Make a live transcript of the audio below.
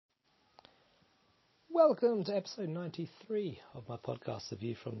welcome to episode 93 of my podcast, The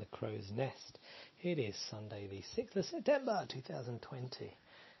View from the Crow's Nest. It is Sunday the 6th of September 2020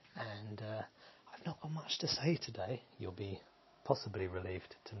 and I've not got much to say today. You'll be possibly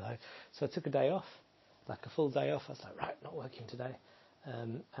relieved to know. So I took a day off, like a full day off. I was like, right, not working today.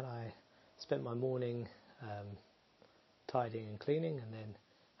 And I spent my morning tidying and cleaning and then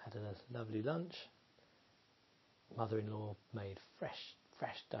had a lovely lunch. Mother-in-law made fresh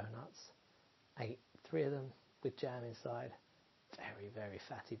donuts. Ate 3 of them with jam inside. Very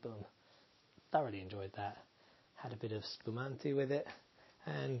fatty bum. Thoroughly enjoyed that. Had a bit of spumante with it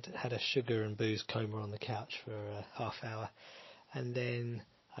and had a sugar and booze coma on the couch for a half hour. And then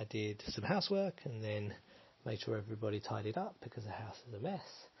I did some housework and then made sure everybody tidied up because the house is a mess.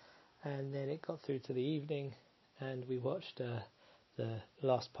 And then it got through to the evening and we watched the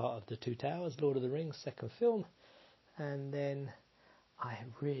last part of The Two Towers, Lord of the Rings, second film. And then I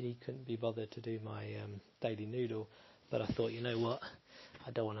really couldn't be bothered to do my daily noodle, but I thought, you know what,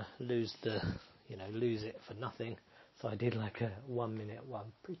 I don't want to lose it for nothing. So I did like a 1 minute one.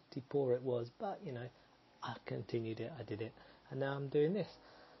 Pretty poor it was, but I continued it, I did it, and now I'm doing this.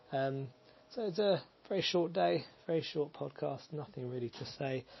 So it's a very short day, very short podcast, nothing really to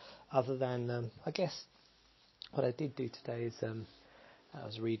say other than, I guess, what I did do today is I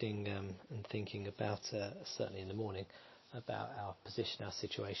was reading and thinking about, certainly in the morning, about our position, our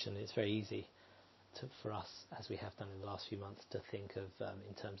situation. It's very easy for us, as we have done in the last few months, to think of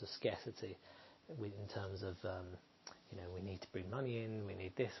in terms of scarcity, in terms of we need to bring money in, we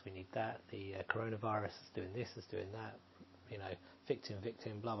need this, we need that, the coronavirus is doing this, is doing that,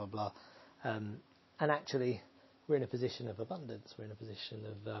 victim, blah blah blah, and actually we're in a position of abundance, we're in a position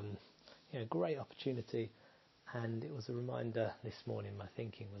of great opportunity. And it was a reminder this morning, my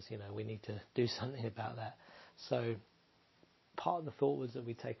thinking was, we need to do something about that. So part of the thought was that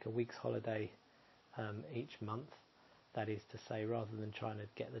we take a week's holiday each month. That is to say, rather than trying to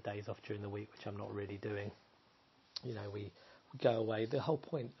get the days off during the week, which I'm not really doing, we go away. The whole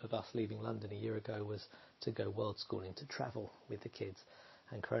point of us leaving London a year ago was to go world schooling, to travel with the kids.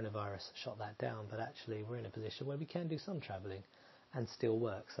 And coronavirus shot that down. But actually, we're in a position where we can do some travelling and still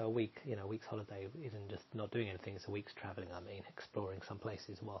work. So a week's holiday isn't just not doing anything, it's a week's travelling, exploring some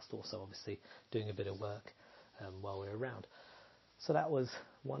places whilst also obviously doing a bit of work while we're around. So that was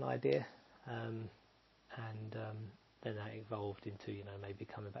one idea, and then that evolved into, maybe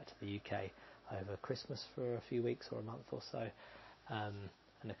coming back to the UK over Christmas for a few weeks or a month or so,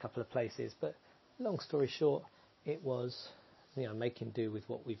 and a couple of places. But long story short, it was, making do with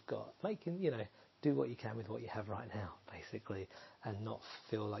what we've got, do what you can with what you have right now, basically, and not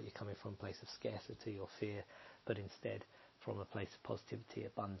feel like you're coming from a place of scarcity or fear, but instead from a place of positivity,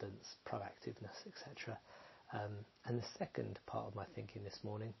 abundance, proactiveness, etc. And the second part of my thinking this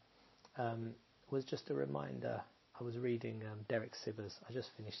morning was just a reminder. I was reading Derek Sivers. I just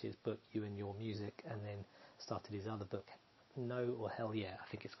finished his book, You and Your Music, and then started his other book, No or Hell Yeah, I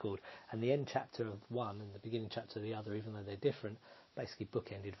think it's called. And the end chapter of one and the beginning chapter of the other, even though they're different, basically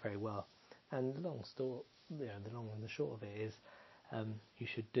bookended very well. And the long and the short of it is, you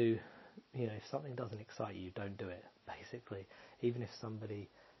should do, if something doesn't excite you, don't do it, basically. Even if somebody,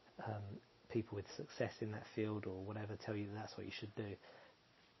 people with success in that field or whatever tell you that's what you should do,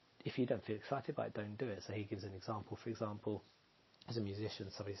 if you don't feel excited by it, don't do it. So he gives an example. For example, as a musician,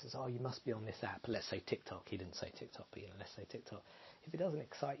 somebody says, oh, you must be on this app. Let's say TikTok. He didn't say TikTok, but let's say TikTok. If it doesn't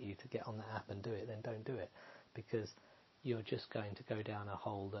excite you to get on that app and do it, then don't do it, because you're just going to go down a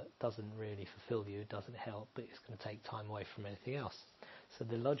hole that doesn't really fulfill you, doesn't help, but it's going to take time away from anything else. So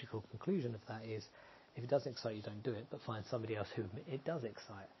the logical conclusion of that is, if it doesn't excite you, don't do it, but find somebody else who it does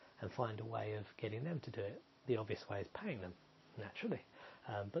excite and find a way of getting them to do it. The obvious way is paying them, naturally.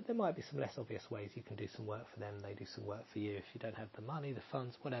 But there might be some less obvious ways you can do some work for them, they do some work for you if you don't have the money, the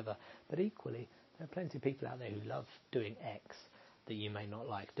funds, whatever. But equally, there are plenty of people out there who love doing X that you may not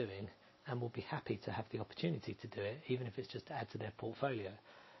like doing, and will be happy to have the opportunity to do it, even if it's just to add to their portfolio.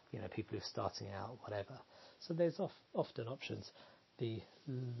 People who are starting out, whatever. So there's often options. The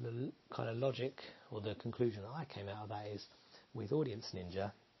kind of logic or the conclusion that I came out of that is, with Audience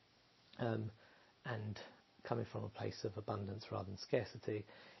Ninja, and coming from a place of abundance rather than scarcity,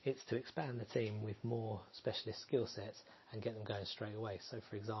 it's to expand the team with more specialist skill sets and get them going straight away. So,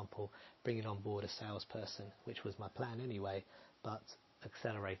 for example, bringing on board a salesperson, which was my plan anyway, but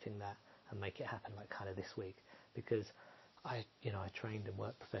accelerating that and make it happen like kind of this week, because I trained and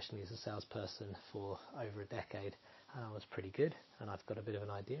worked professionally as a salesperson for over a decade, and I was pretty good, and I've got a bit of an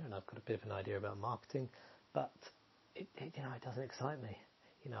idea, and I've got a bit of an idea about marketing, but it doesn't excite me.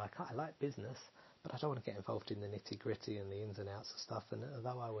 I like business, but I don't want to get involved in the nitty gritty and the ins and outs of stuff. And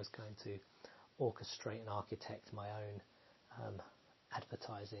although I was going to orchestrate and architect my own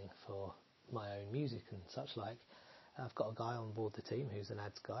advertising for my own music and such like. I've got a guy on board the team who's an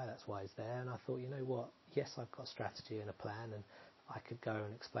ads guy, that's why he's there, and I thought, you know what, yes, I've got a strategy and a plan, and I could go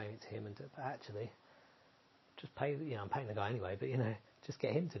and explain it to him, and but actually, just pay, I'm paying the guy anyway, but just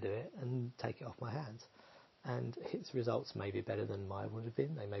get him to do it and take it off my hands. And his results may be better than mine would have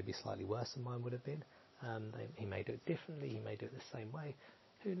been, they may be slightly worse than mine would have been, he may do it differently, he may do it the same way,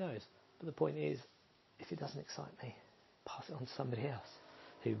 who knows. But the point is, if it doesn't excite me, pass it on to somebody else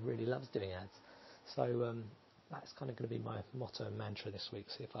who really loves doing ads. So that's kind of going to be my motto and mantra this week,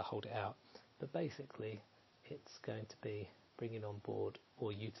 see if I hold it out. But basically, it's going to be bringing on board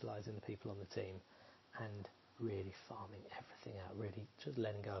or utilising the people on the team and really farming everything out, really just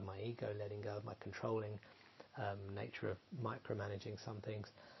letting go of my ego, letting go of my controlling nature of micromanaging some things,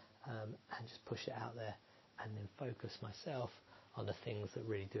 and just push it out there, and then focus myself on the things that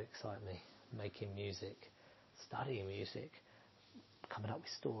really do excite me: making music, studying music, coming up with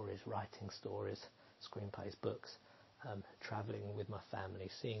stories, writing stories, screenplays, books, travelling with my family,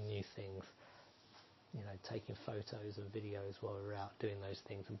 seeing new things, taking photos and videos while we're out doing those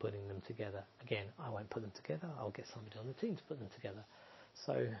things and putting them together. Again, I won't put them together, I'll get somebody on the team to put them together.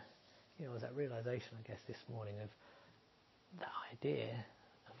 So, it was that realisation, I guess, this morning of the idea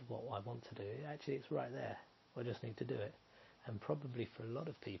of what I want to do. Actually, it's right there. I just need to do it. And probably for a lot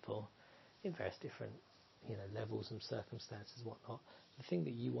of people, in various different levels and circumstances, whatnot, the thing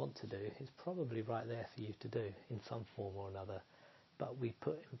that you want to do is probably right there for you to do in some form or another. But we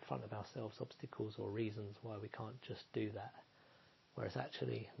put in front of ourselves obstacles or reasons why we can't just do that. Whereas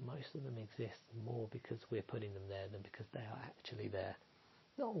actually, most of them exist more because we're putting them there than because they are actually there.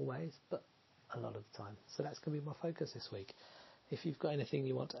 Not always, but a lot of the time. So that's going to be my focus this week. If you've got anything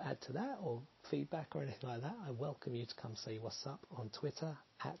you want to add to that, or feedback or anything like that, I welcome you to come say what's up on Twitter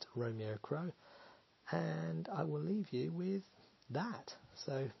 @RomeoCrow, and I will leave you with that.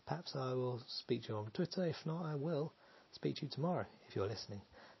 So perhaps I will speak to you on Twitter. If not, I will speak to you tomorrow if you're listening.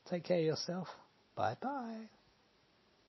 Take care of yourself. Bye bye.